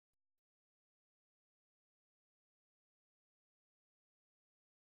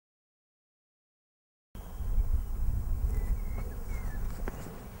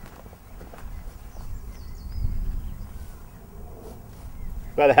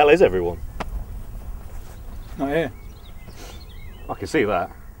Where the hell is everyone? Not here. I can see that.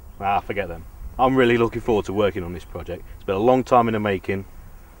 Forget them. I'm really looking forward to working on this project. It's been a long time in the making.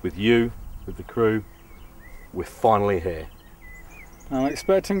 With you, with the crew, we're finally here. I'm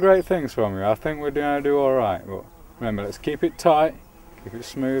expecting great things from you. I think we're going to do alright, but remember, let's keep it tight, keep it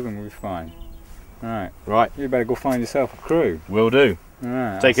smooth, and we'll be fine. Alright. Right. You better go find yourself a crew. Will do.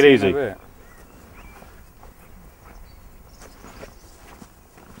 Alright. Take it easy.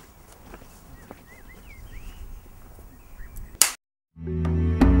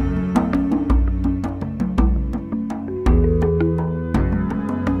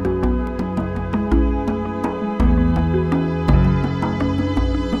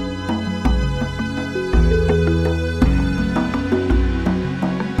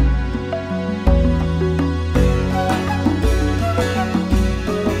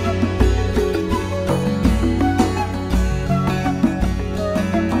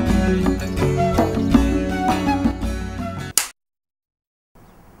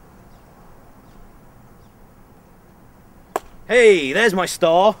 Hey, there's my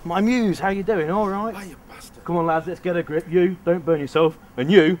star, my muse. How you doing? All right? Oh, you bastard. Come on, lads, let's get a grip. You, don't burn yourself.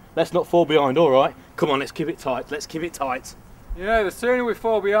 And you, let's not fall behind, all right? Come on, let's keep it tight. Let's keep it tight. You know, the sooner we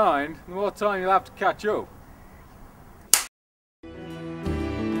fall behind, the more time you'll have to catch up.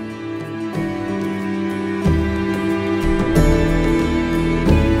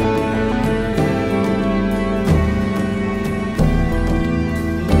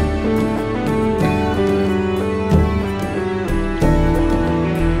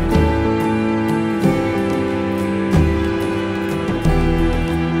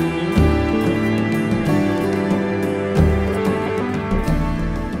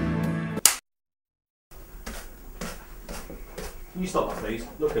 Can you stop that, please?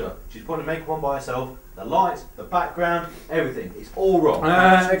 Look at her. She's putting makeup on by herself. The lights, the background, everything. It's all wrong.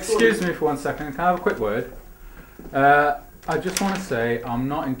 Excuse me for 1 second. Can I have a quick word? I just want to say I'm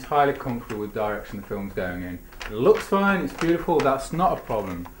not entirely comfortable with the direction the film's going in. It looks fine, it's beautiful, that's not a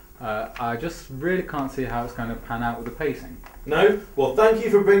problem. I just really can't see how it's going to pan out with the pacing. No? Well, thank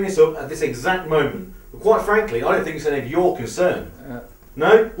you for bringing this up at this exact moment. But quite frankly, I don't think it's any of your concern.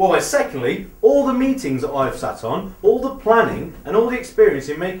 No? Well, secondly, all the meetings that I've sat on, all the planning and all the experience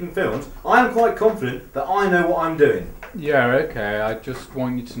in making films, I am quite confident that I know what I'm doing. Yeah, okay, I just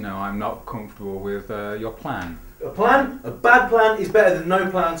want you to know I'm not comfortable with your plan. A plan? A bad plan is better than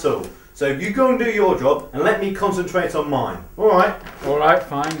no plan at all. So you go and do your job and let me concentrate on mine. Alright? Alright,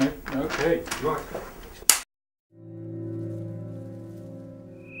 fine, okay. Right.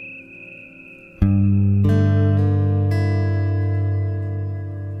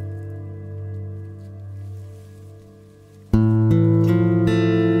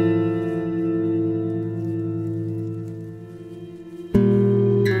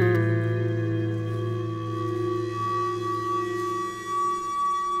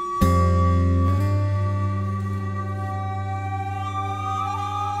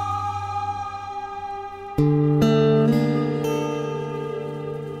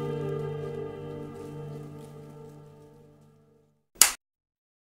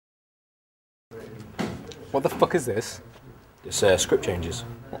 What the fuck is this? It's script changes.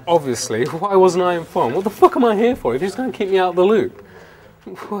 Obviously, why wasn't I informed? What the fuck am I here for if you're just going to keep me out of the loop?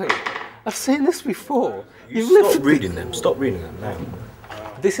 Wait, I've seen this before. Stop reading them. Stop reading them now.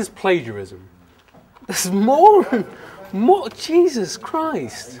 This is plagiarism. There's more. Jesus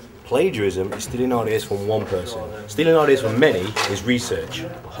Christ. Plagiarism is stealing ideas from one person. Stealing ideas from many is research.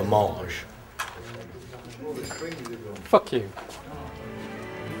 Homage. Fuck you.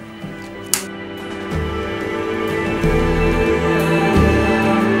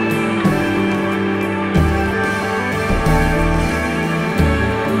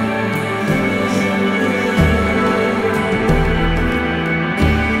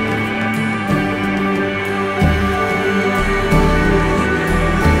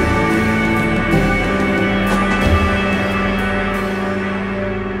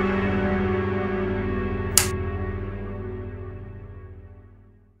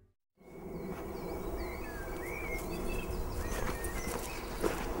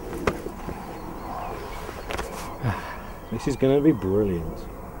 This is going to be brilliant.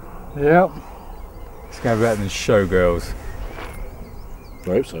 Yep. It's going to be better than Showgirls. I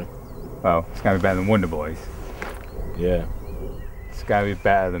hope so. Well, it's going to be better than Wonder Boys. Yeah. It's going to be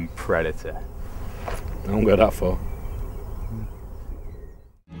better than Predator. I won't go that far.